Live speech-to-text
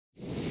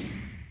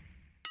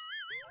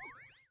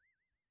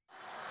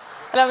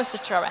Hello,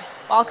 Mr. Treve.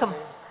 Welcome.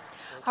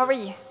 How are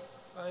you?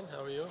 Fine,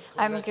 how are you?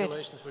 I'm good.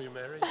 Congratulations for your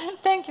marriage.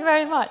 Thank you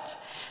very much.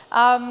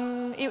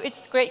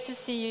 It's great to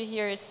see you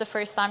here. It's the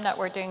first time that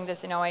we're doing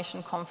this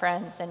innovation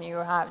conference, and you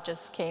have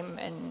just came,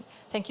 and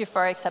thank you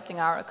for accepting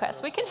our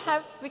request. We can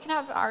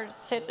have our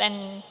sit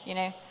and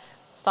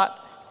start.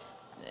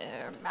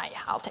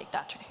 Yeah, I'll take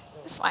that too.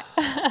 It's fine.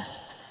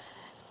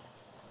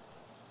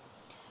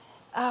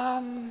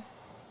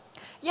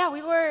 Yeah,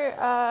 we were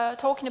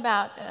talking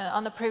about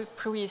on the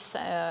previous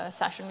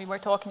session. We were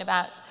talking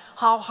about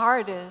how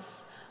hard it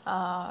is,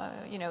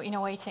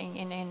 innovating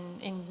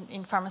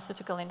in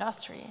pharmaceutical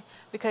industry,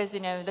 because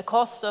the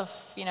cost of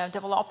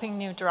developing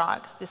new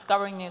drugs,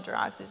 discovering new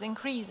drugs is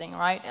increasing,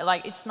 right?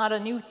 Like it's not a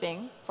new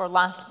thing for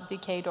last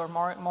decade or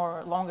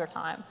more longer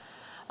time.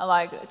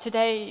 Like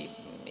today,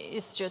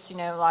 it's just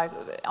like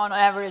on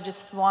average,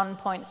 it's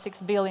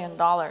 $1.6 billion,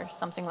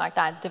 something like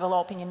that,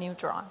 developing a new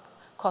drug.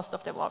 Cost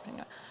of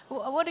developing.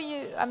 What do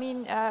you? I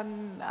mean,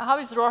 how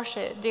is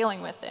Roche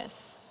dealing with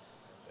this?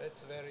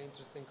 That's a very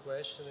interesting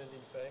question, and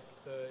in fact,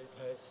 it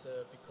has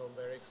become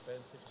very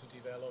expensive to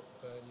develop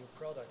new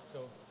products.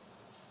 So,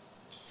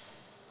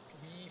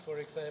 we, for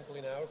example,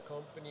 in our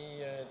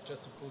company,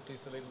 just to put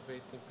this a little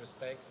bit in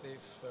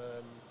perspective,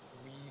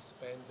 we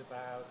spend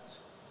about,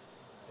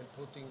 and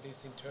putting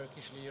this in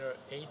Turkish lira,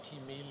 80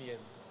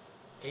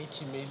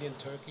 million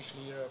Turkish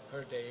lira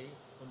per day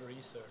on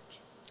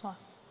research. Wow.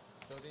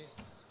 So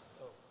this.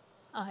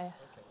 Oh yeah.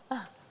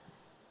 Okay.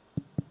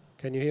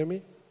 Can you hear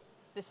me?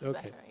 This is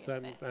okay.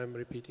 Better. So I'm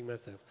repeating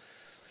myself.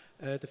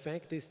 The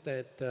fact is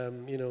that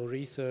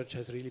research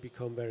has really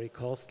become very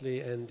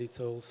costly, and it's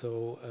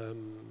also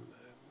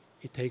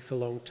it takes a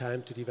long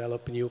time to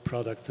develop a new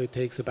product. So it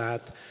takes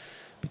about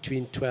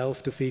between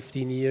 12 to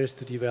 15 years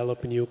to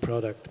develop a new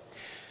product.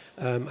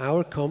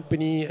 Our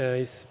company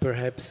is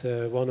perhaps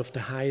one of the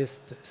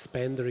highest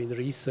spender in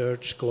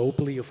research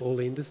globally of all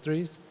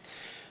industries.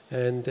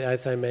 And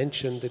as I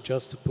mentioned,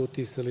 just to put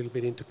this a little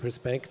bit into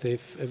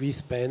perspective, we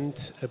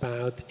spend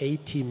about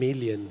 80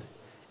 million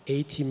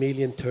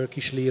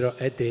Turkish lira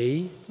a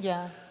day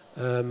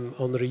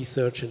on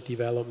research and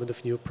development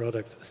of new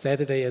products,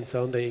 Saturday and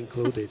Sunday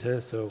included.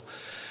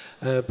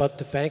 But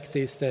the fact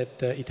is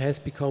that it has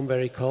become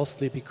very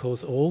costly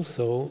because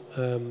also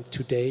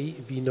today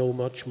we know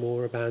much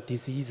more about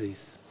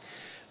diseases.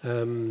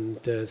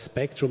 The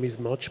spectrum is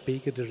much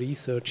bigger, the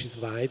research is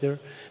wider,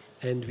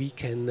 and we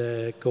can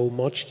go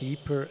much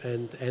deeper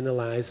and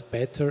analyze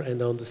better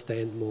and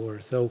understand more.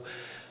 So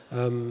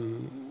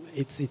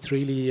it's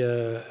really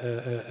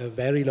a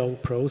very long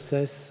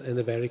process and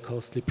a very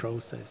costly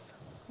process.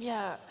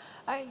 Yeah,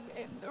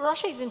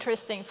 Roche is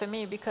interesting for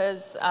me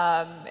because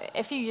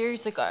a few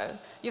years ago,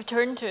 you've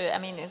turned to,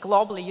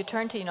 globally, you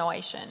turned to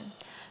innovation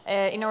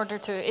in order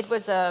to, it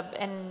was as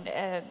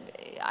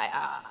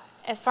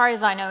far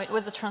as I know, it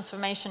was a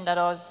transformation that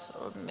was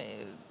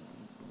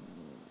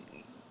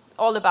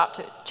all about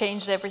to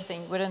change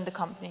everything within the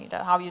company,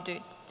 that how you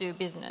do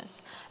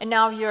business. And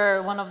now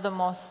you're one of the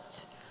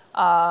most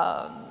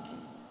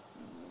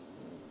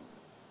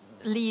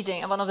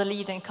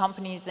leading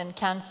companies in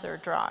cancer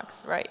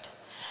drugs, right?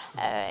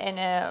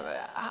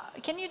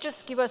 Can you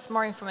just give us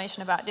more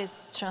information about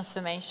this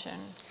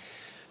transformation?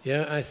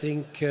 Yeah, I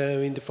think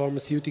in the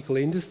pharmaceutical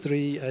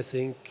industry, I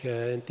think,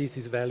 and this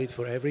is valid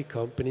for every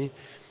company,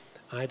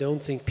 I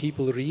don't think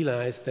people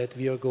realize that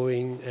we are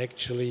going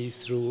actually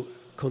through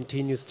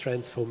continuous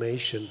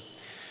transformation.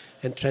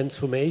 And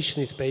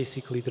transformation is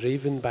basically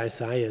driven by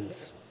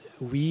science.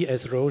 We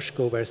as Roche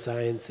go where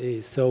science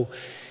is. So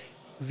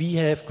we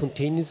have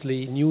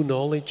continuously new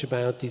knowledge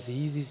about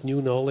diseases,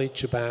 new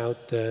knowledge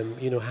about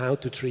how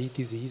to treat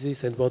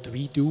diseases. And what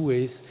we do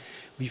is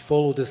we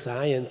follow the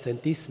science.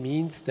 And this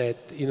means that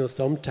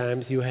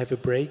sometimes you have a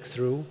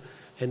breakthrough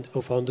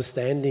of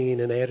understanding in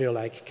an area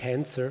like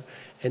cancer,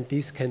 and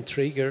this can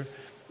trigger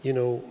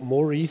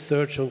more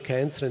research on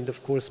cancer and,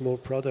 of course, more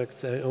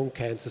products on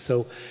cancer.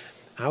 So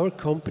our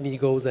company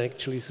goes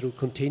actually through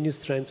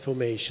continuous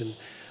transformation.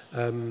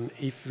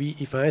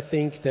 If I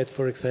think that,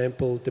 for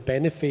example, the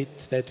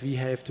benefit that we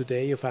have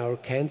today of our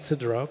cancer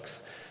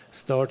drugs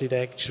started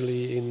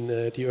actually in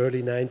the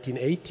early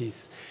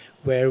 1980s,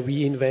 where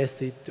we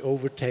invested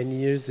over 10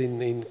 years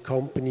in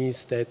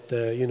companies that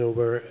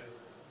were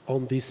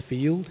on this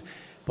field,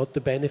 but the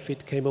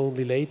benefit came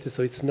only later.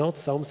 So it's not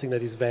something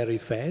that is very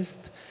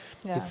fast.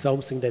 Yeah. It's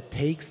something that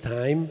takes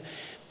time,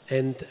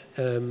 and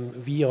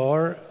we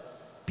are,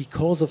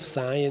 because of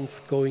science,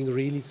 going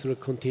really through a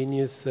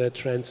continuous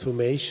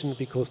transformation,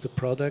 because the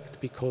product,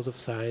 because of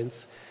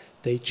science,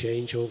 they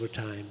change over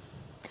time.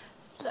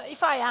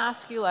 If I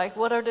ask you,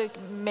 what are the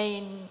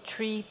main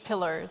 3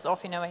 pillars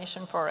of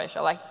innovation for Roche,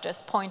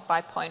 just point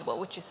by point, what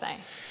would you say?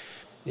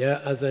 Yeah,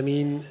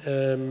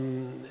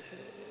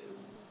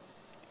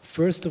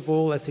 first of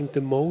all, I think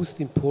the most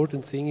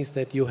important thing is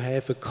that you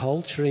have a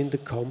culture in the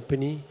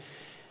company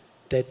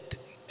that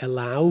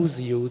allows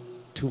you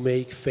to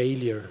make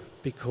failure,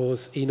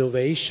 because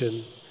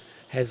innovation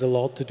has a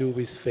lot to do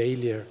with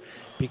failure.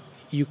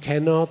 you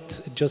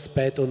cannot just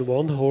bet on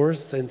one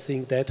horse and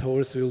think that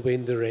horse will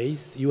win the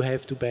race. You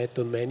have to bet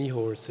on many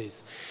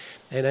horses.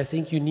 And I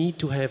think you need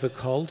to have a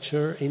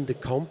culture in the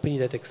company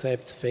that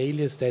accepts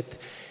failures, that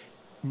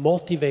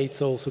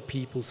motivates also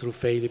people through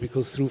failure,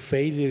 because through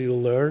failure you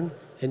learn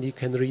and you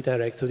can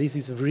redirect. So this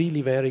is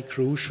really very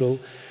crucial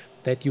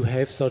that you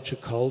have such a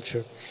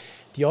culture.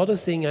 The other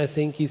thing I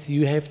think is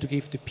you have to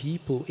give the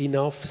people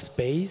enough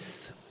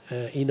space,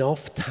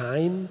 enough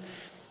time,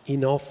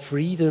 enough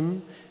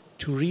freedom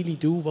to really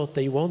do what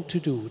they want to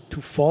do,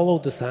 to follow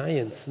the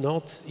science,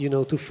 not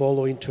to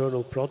follow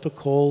internal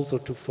protocols or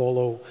to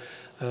follow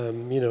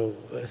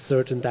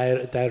certain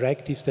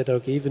directives that are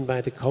given by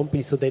the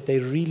company, so that they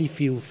really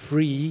feel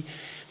free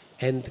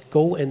and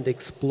go and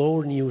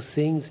explore new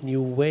things,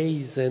 new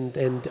ways,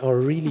 and are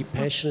really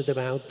passionate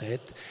about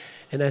that.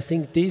 And I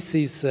think this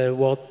is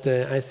what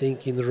I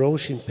think in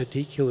Roche in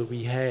particular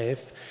we have,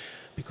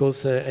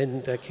 because,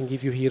 and I can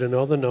give you here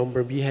another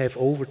number, we have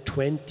over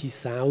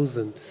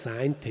 20,000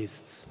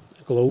 scientists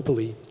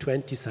globally,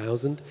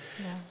 20,000,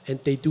 and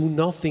they do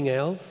nothing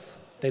else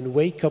than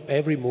wake up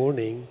every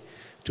morning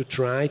to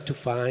try to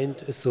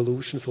find a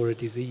solution for a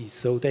disease.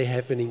 So they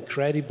have an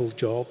incredible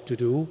job to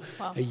do,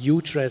 a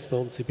huge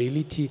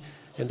responsibility,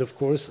 and of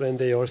course when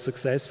they are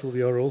successful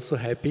we are also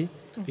happy,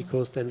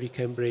 because then we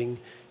can bring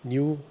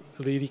new,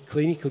 really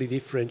clinically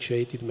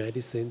differentiated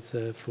medicines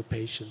for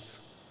patients.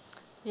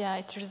 Yeah,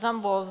 it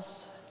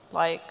resembles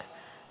like,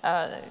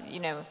 I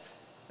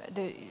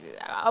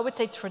would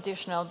say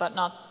traditional, but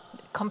not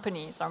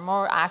companies are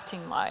more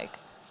acting like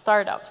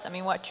startups. I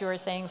mean, what you were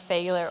saying,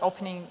 failure,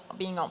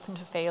 being open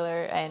to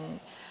failure, and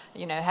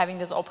having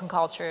this open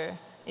culture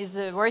is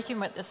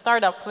working with the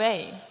startup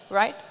way,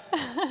 right?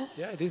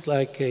 Yeah, it is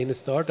like in a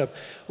startup.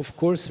 Of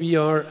course, we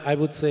are, I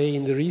would say,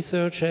 in the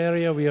research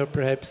area, we are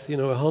perhaps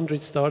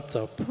 100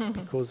 startups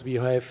because we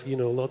have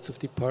lots of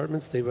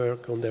departments. They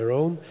work on their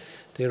own.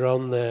 They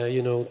run,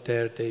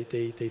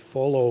 they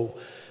follow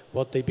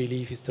what they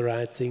believe is the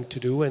right thing to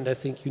do, and I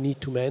think you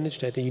need to manage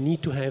that, and you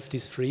need to have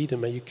this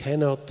freedom, and you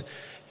cannot,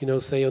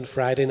 say on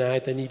Friday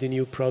night I need a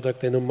new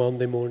product, and on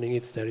Monday morning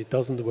it's there. It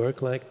doesn't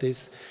work like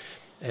this,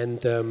 and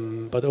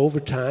but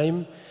over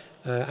time,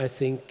 I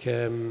think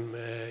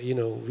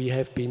we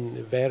have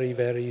been very,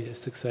 very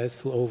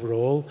successful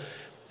overall,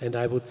 and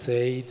I would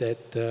say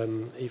that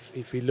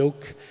if we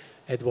look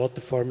at what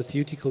the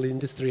pharmaceutical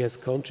industry has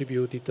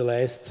contributed the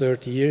last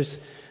 30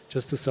 years.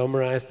 Just to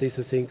summarize this,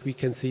 I think we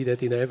can see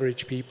that in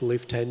average people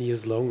live 10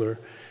 years longer.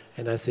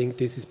 And I think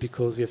this is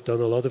because we have done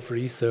a lot of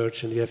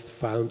research and we have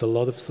found a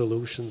lot of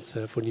solutions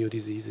for new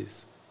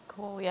diseases.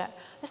 Cool, yeah.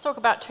 Let's talk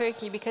about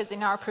Turkey, because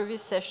in our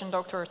previous session,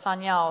 Dr.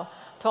 Sanyal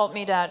told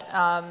me that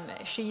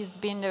she is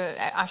being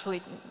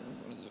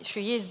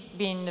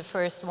the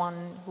first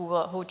one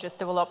who just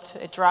developed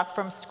a drug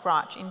from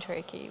scratch in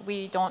Turkey.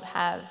 We don't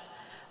have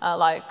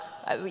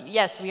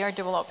yes, we are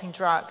developing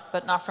drugs,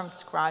 but not from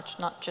scratch,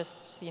 not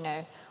just,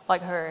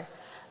 like her.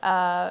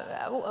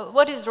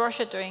 What is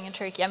Roche doing in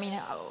Turkey? I mean,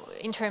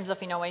 in terms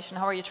of innovation,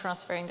 how are you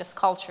transferring this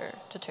culture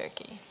to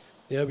Turkey?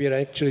 Yeah, we are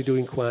actually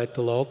doing quite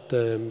a lot.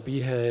 We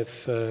have,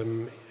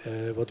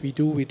 what we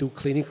do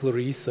clinical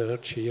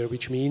research here,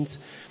 which means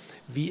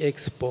we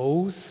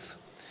expose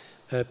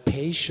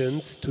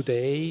patients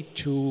today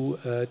to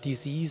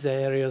disease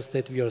areas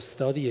that we are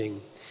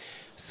studying.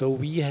 So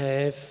we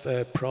have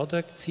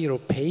products here, or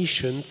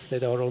patients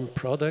that are on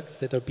products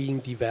that are being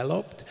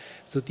developed.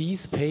 So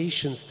these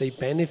patients, they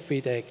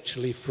benefit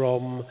actually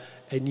from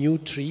a new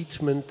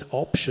treatment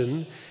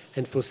option.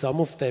 And for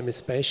some of them,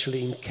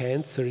 especially in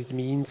cancer, it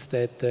means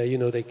that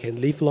they can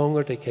live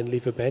longer, they can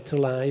live a better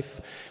life,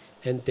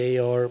 and they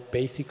are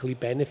basically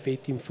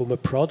benefiting from a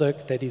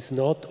product that is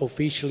not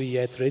officially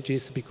yet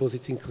registered because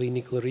it's in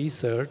clinical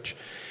research.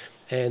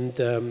 And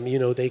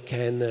they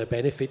can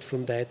benefit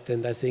from that,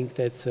 and I think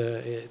that's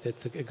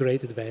a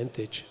great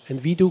advantage.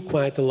 And we do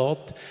quite a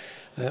lot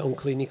on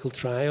clinical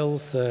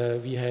trials.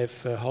 We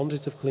have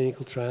hundreds of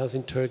clinical trials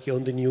in Turkey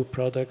on the new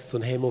products,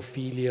 on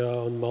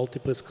hemophilia, on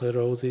multiple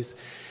sclerosis,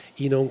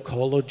 in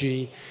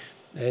oncology,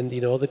 and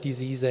in other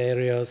disease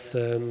areas.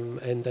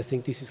 And I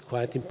think this is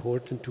quite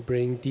important to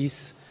bring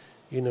these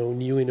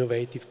new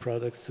innovative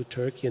products to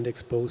Turkey and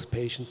expose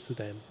patients to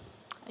them.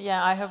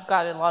 Yeah, I have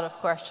got a lot of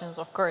questions,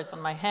 of course,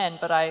 on my hand,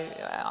 but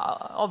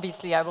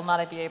obviously I will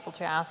not be able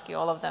to ask you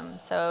all of them.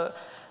 So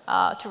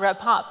to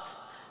wrap up,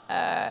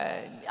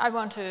 I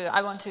want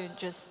to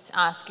just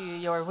ask you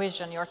your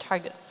vision, your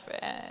targets,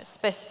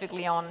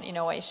 specifically on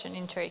innovation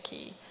in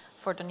Turkey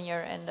for the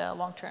near and the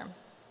long term.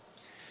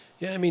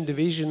 Yeah, I mean, the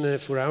vision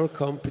for our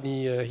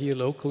company here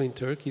local in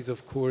Turkey is,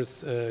 of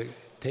course,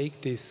 take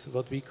this,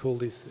 what we call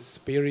this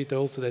spirit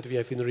also that we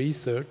have in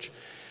research.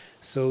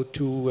 So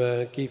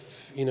to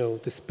give,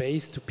 the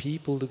space to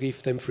people, to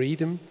give them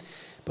freedom,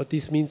 but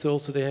this means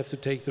also they have to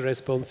take the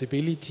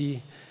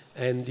responsibility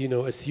and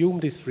assume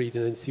this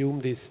freedom,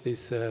 assume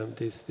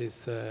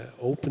this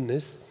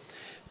openness.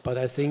 But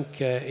I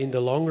think in the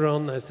long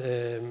run, as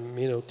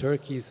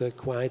Turkey is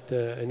quite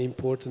an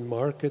important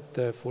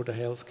market for the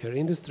healthcare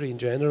industry in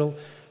general,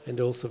 and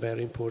also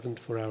very important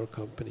for our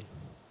company.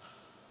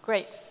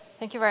 Great.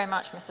 Thank you very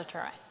much, Mr.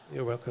 Treve.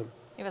 You're welcome.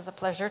 It was a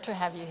pleasure to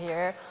have you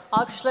here.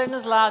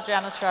 Alkışlarınızla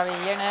Adriano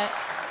Treve'yi yerine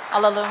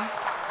alalım.